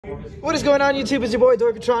What is going on, YouTube? It's your boy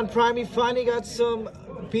Dorkatron Prime. We finally got some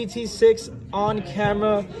BT6 on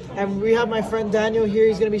camera, and we have my friend Daniel here.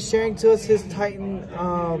 He's going to be sharing to us his Titanmon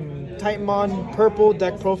purple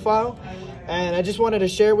deck profile, and I just wanted to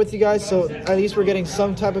share with you guys, so at least we're getting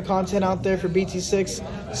some type of content out there for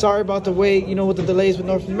BT6. Sorry about the wait, you know, with the delays with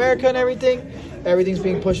North America and everything. Everything's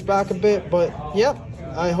being pushed back a bit, but yeah,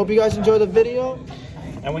 I hope you guys enjoy the video.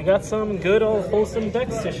 And we got some good old wholesome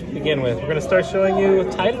decks to begin with. We're going to start showing you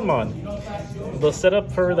Titanmon. The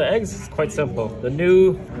setup for the eggs is quite simple. The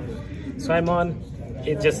new Titanmon,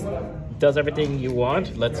 it just does everything you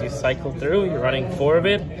want. Lets you cycle through. You're running 4 of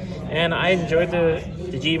it. And I enjoyed the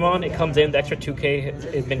Digimon. It comes in, the extra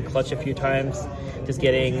 2K. It's been clutch a few times. Just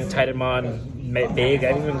getting Titanmon big.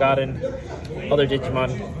 I've even gotten other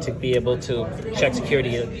Digimon to be able to check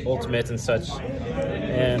security ultimates and such.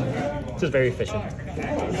 And it's just very efficient.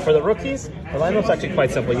 For the rookies, the lineup's actually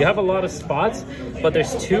quite simple. You have a lot of spots, but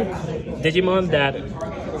there's 2 Digimon that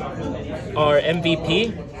are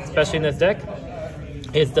MVP, especially in this deck.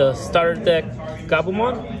 Is the starter deck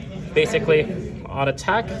Gabumon. Basically, on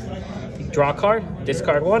attack, you draw a card,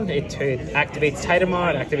 discard 1. It activates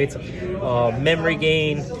Titanmon, activates memory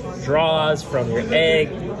gain, draws from your egg.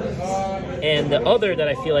 And the other that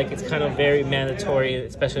I feel like it's kind of very mandatory,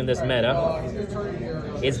 especially in this meta,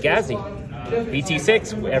 is Gazi.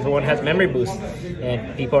 BT6, everyone has memory boost,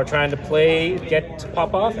 and people are trying to get to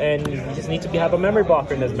pop off, and you just need to have a memory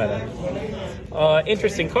blocker in this meta.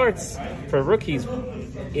 Interesting cards for rookies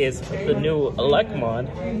is the new Elecmon,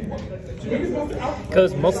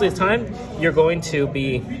 because most of the time you're going to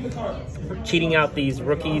be cheating out these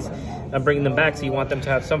rookies and bringing them back, so you want them to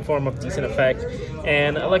have some form of decent effect.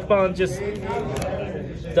 And Elecmon just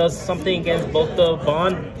does something against both the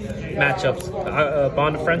bond matchups,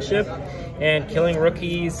 bond of friendship, and killing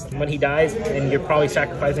rookies when he dies and you're probably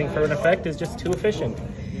sacrificing for an effect is just too efficient.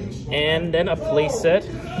 And then a play set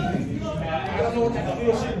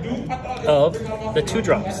of the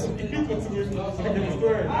 2-drops.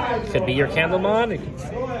 Could be your Candlemon,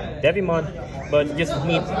 Devimon, but you just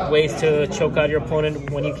need ways to choke out your opponent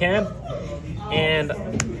when you can. And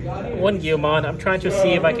 1 Geomon. I'm trying to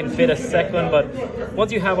see if I can fit a second, but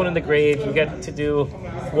once you have one in the grave, you get to do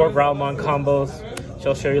War Growlmon combos, which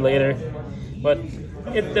I'll show you later. But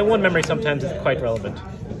the 1 memory sometimes is quite relevant.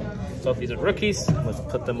 So if these are rookies, let's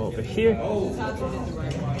put them over here.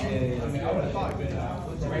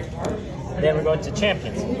 Then we're going to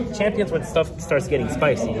champions. Champions, when stuff starts getting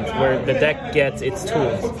spicy, it's where the deck gets its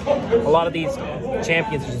tools. A lot of these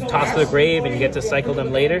champions you toss to the grave and you get to cycle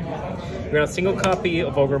them later. We're on a single copy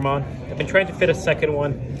of Ogremon. I've been trying to fit a second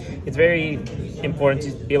one. It's very important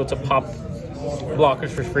to be able to pop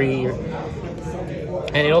blockers for free.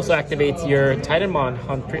 And it also activates your Titanmon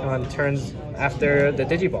on turns after the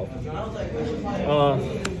Digivolve.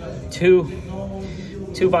 2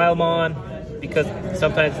 Vilemon, because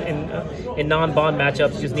sometimes in non-bond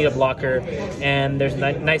matchups you just need a blocker, and there's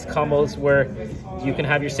nice combos where you can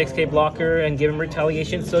have your 6K blocker and give him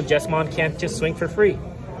retaliation, so Jesmon can't just swing for free.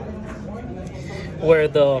 Where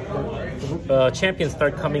the champions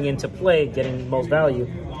start coming into play, getting most value,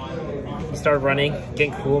 you start running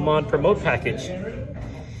Genkumon Promote Package.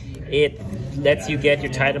 It lets you get your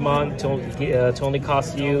Titanmon to only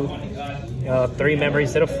cost you 3 memory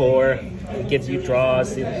instead of 4. It gives you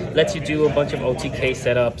draws. It lets you do a bunch of OTK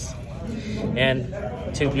setups. And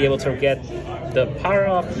to be able to get the power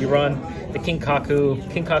off, you run the Kinkaku.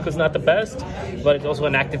 Kinkaku's not the best, but it's also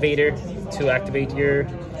an activator to activate your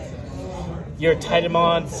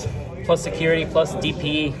Titanmons, plus security, plus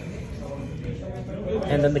DP.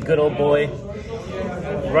 And then the good old boy.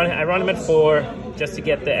 I run him at 4. Just to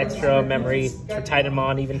get the extra memory for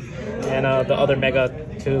Titanmon even, and the other Mega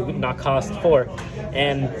to not cost 4,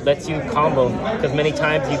 and lets you combo, because many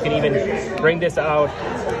times you can even bring this out,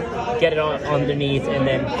 get it on underneath, and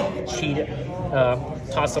then cheat,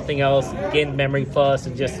 toss something else, gain memory plus,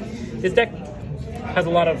 and just, this deck has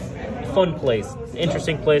a lot of fun plays,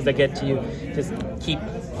 interesting plays that get to you, just keep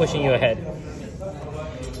pushing you ahead.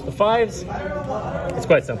 The 5s, it's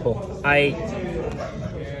quite simple.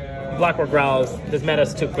 Blackboard growls, this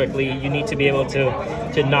meta's too quickly. You need to be able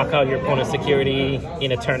to knock out your opponent's security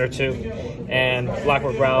in a turn or 2. And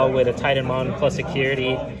Blackboard growl with a Titanmon plus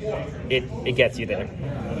security, it gets you there.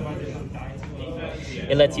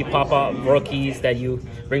 It lets you pop out rookies, that you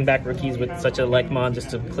bring back rookies with such a Elecmon just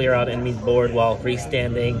to clear out enemy's board while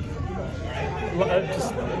restanding.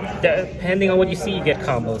 Just depending on what you see, you get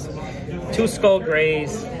combos. 2 Skull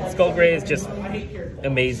Greys. Skull Grey is just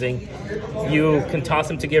amazing. You can toss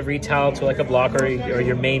him to give retal to like a blocker or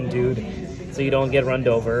your main dude, so you don't get runned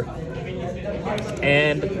over.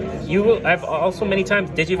 And I've also many times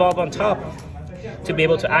Digivolve on top to be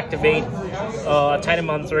able to activate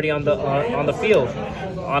Titanmon's already on the field.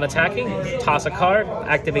 On attacking, toss a card,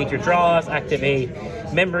 activate your draws, activate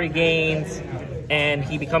memory gains, and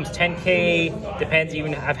he becomes 10k. Depends.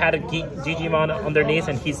 Even I've had a Digimon underneath,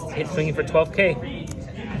 and he's swinging for 12k.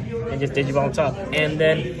 And just Digivolve on top, and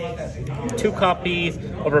then 2 copies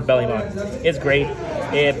of Rebellionmon. It's great.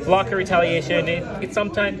 It blocker retaliation. It's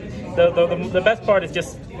sometimes the best part is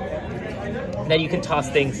just that you can toss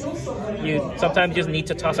things. You sometimes just need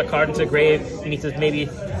to toss a card into the grave. You need to maybe.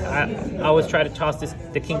 I always try to toss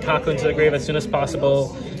the King Kaku into the grave as soon as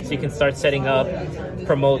possible, so you can start setting up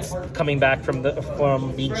promotes coming back from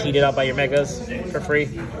being cheated out by your megas for free.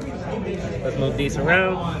 Let's move these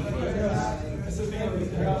around.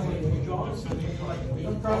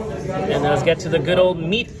 And then let's get to the good old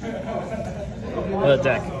meat of the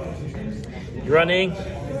deck. You're running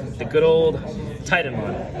the good old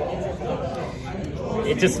Titanmon.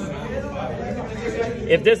 It just,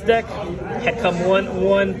 if this deck had come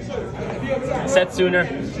one set sooner,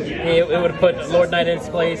 it would have put Lord Knight in its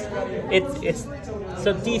place. It's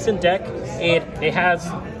a decent deck. It has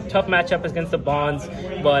tough matchup against the Bonds,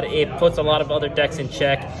 but it puts a lot of other decks in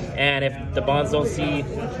check. And if the Bonds don't see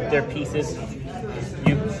their pieces,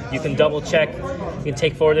 you can double check. You can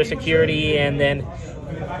take forward their security and then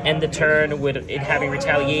end the turn with it having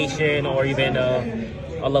retaliation or even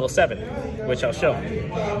a level 7, which I'll show.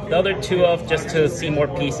 The other 2 of just to see more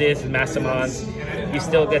pieces, Massamons. You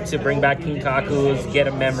still get to bring back King Kakus, get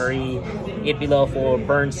a memory, get below 4,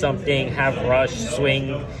 burn something, have rush,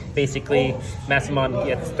 swing. Basically, Massamon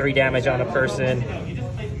gets 3 damage on a person.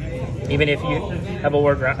 Even if you have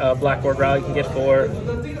a Black Ward Rally, you can get 4.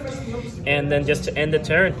 And then just to end the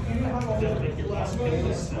turn,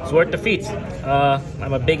 Zwart defeats.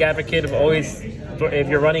 I'm a big advocate of always, if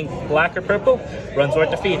you're running black or purple, run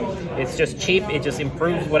Zwart defeat. It's just cheap. It just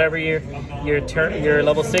improves whatever your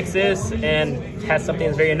level 6 is, and has something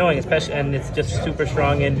that's very annoying, especially, and it's just super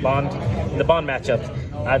strong in the bond matchups.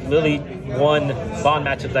 I've literally won bond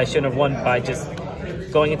matchups I shouldn't have won by just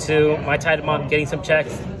going into my Titanmon, getting some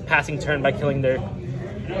checks, passing turn by killing their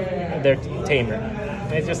tamer.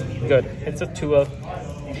 It's just good. It's a 2-of.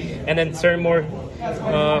 And then certain more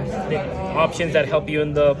options that help you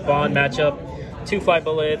in the bond matchup. 2 fly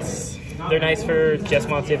bullets. They're nice for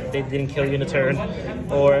Jesmons if they didn't kill you in a turn,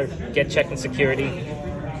 or get checked in security.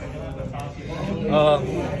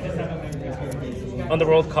 On the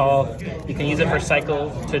World Call, you can use it for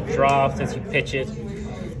cycle to draw since you pitch it.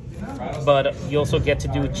 But you also get to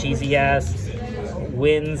do cheesy ass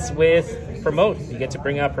wins with Promote. You get to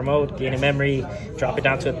bring out Promote, gain a memory, drop it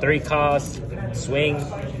down to a 3 cost, swing.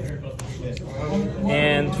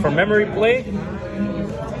 And for memory play,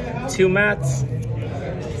 2 mats.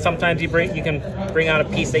 Sometimes you can bring out a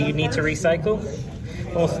piece that you need to recycle.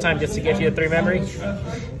 Most of the time just to get you a 3 memory.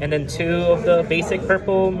 And then 2 of the basic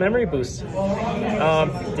purple memory boosts.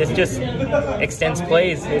 This just extends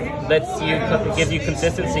plays. It gives you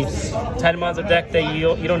consistency. Titanmon's a deck that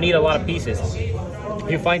you don't need a lot of pieces.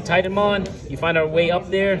 You find Titanmon, you find our way up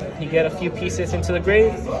there, you get a few pieces into the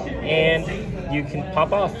grave, and you can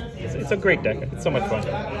pop off. It's a great deck. It's so much fun.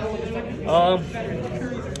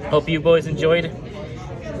 Hope you boys enjoyed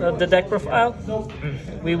the deck profile.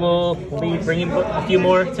 We will be bringing a few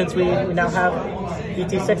more since we now have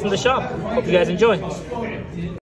BT6 in the shop. Hope you guys enjoy.